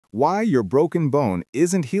Why your broken bone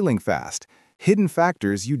isn't healing fast. Hidden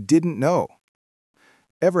factors you didn't know.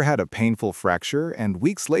 Ever had a painful fracture and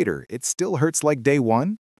weeks later it still hurts like day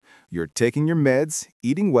one? You're taking your meds,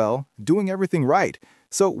 eating well, doing everything right,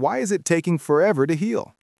 so why is it taking forever to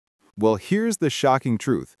heal? Well, here's the shocking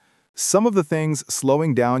truth. Some of the things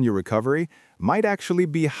slowing down your recovery might actually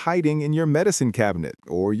be hiding in your medicine cabinet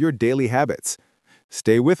or your daily habits.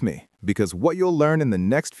 Stay with me, because what you'll learn in the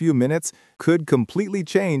next few minutes could completely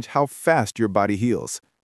change how fast your body heals.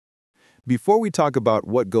 Before we talk about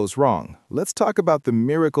what goes wrong, let's talk about the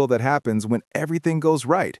miracle that happens when everything goes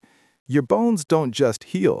right. Your bones don't just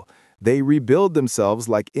heal, they rebuild themselves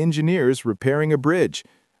like engineers repairing a bridge.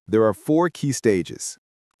 There are 4 key stages.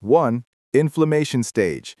 1. Inflammation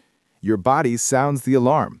stage. Your body sounds the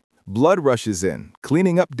alarm. Blood rushes in,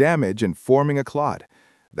 cleaning up damage and forming a clot.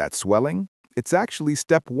 That swelling? It's actually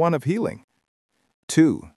step 1 of healing.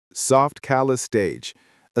 2. Soft callus stage.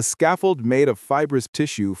 A scaffold made of fibrous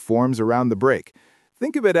tissue forms around the break.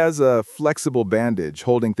 Think of it as a flexible bandage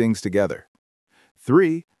holding things together.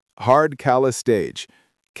 3. Hard callus stage.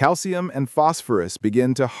 Calcium and phosphorus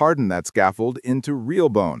begin to harden that scaffold into real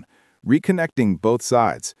bone, reconnecting both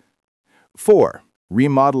sides. 4.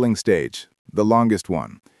 Remodeling stage, the longest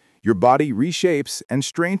one. Your body reshapes and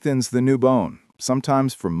strengthens the new bone,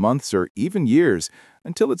 sometimes for months or even years,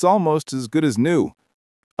 until it's almost as good as new.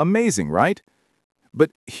 Amazing, right?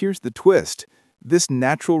 But here's the twist. This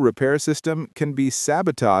natural repair system can be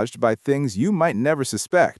sabotaged by things you might never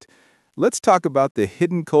suspect. Let's talk about the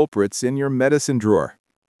hidden culprits in your medicine drawer.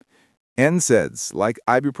 NSAIDs like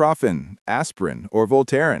ibuprofen, aspirin, or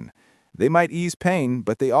Voltaren. They might ease pain,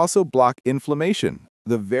 but they also block inflammation,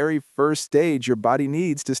 the very first stage your body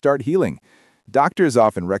needs to start healing. Doctors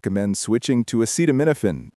often recommend switching to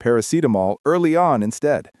acetaminophen, paracetamol early on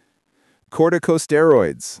instead.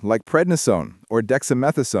 Corticosteroids like prednisone or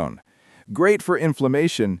dexamethasone. Great for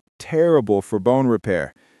inflammation, terrible for bone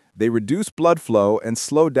repair. They reduce blood flow and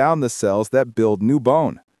slow down the cells that build new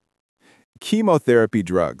bone. Chemotherapy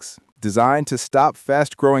drugs, designed to stop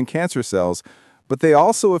fast-growing cancer cells, but they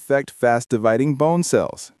also affect fast-dividing bone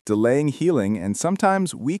cells, delaying healing and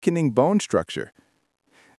sometimes weakening bone structure.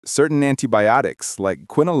 Certain antibiotics, like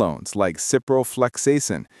quinolones, like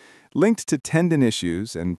ciprofloxacin, linked to tendon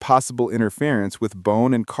issues and possible interference with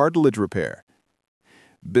bone and cartilage repair.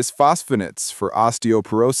 Bisphosphonates for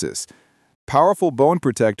osteoporosis. Powerful bone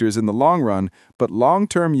protectors in the long run, but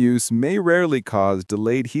long-term use may rarely cause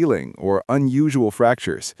delayed healing or unusual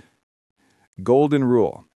fractures. Golden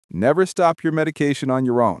rule: never stop your medication on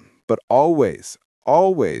your own, but always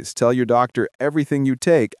tell your doctor everything you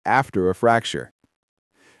take after a fracture.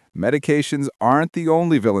 Medications aren't the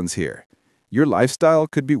only villains here. Your lifestyle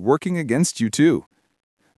could be working against you too.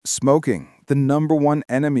 Smoking, the #1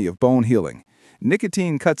 enemy of bone healing.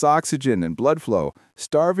 Nicotine cuts oxygen and blood flow,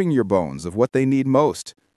 starving your bones of what they need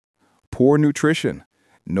most. Poor nutrition.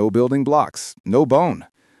 No building blocks, no bone.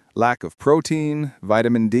 Lack of protein,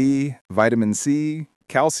 vitamin D, vitamin C,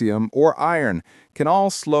 calcium, or iron can all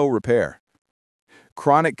slow repair.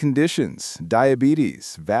 Chronic conditions,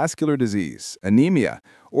 diabetes, vascular disease, anemia,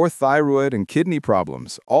 or thyroid and kidney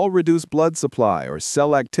problems all reduce blood supply or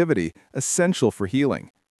cell activity essential for healing.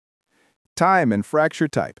 Time and fracture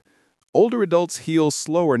type. Older adults heal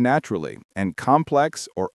slower naturally, and complex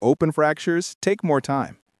or open fractures take more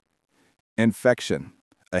time. Infection.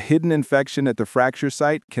 A hidden infection at the fracture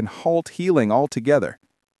site can halt healing altogether.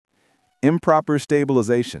 Improper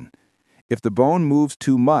stabilization. If the bone moves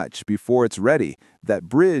too much before it's ready, that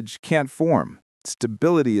bridge can't form.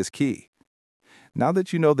 Stability is key. Now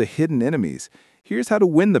that you know the hidden enemies, here's how to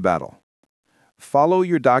win the battle. Follow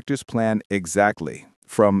your doctor's plan exactly,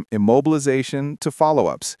 from immobilization to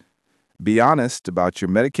follow-ups. Be honest about your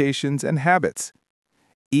medications and habits.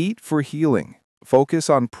 Eat for healing. Focus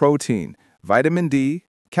on protein, vitamin D,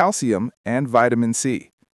 calcium, and vitamin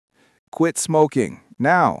C. Quit smoking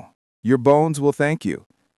now. Your bones will thank you.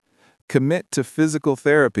 Commit to physical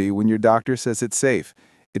therapy when your doctor says it's safe.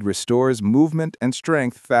 It restores movement and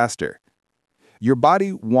strength faster. Your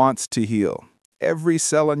body wants to heal. Every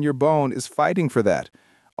cell on your bone is fighting for that.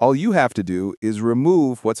 All you have to do is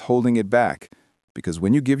remove what's holding it back. Because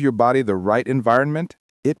when you give your body the right environment,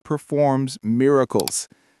 it performs miracles.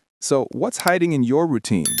 So what's hiding in your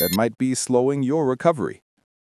routine that might be slowing your recovery?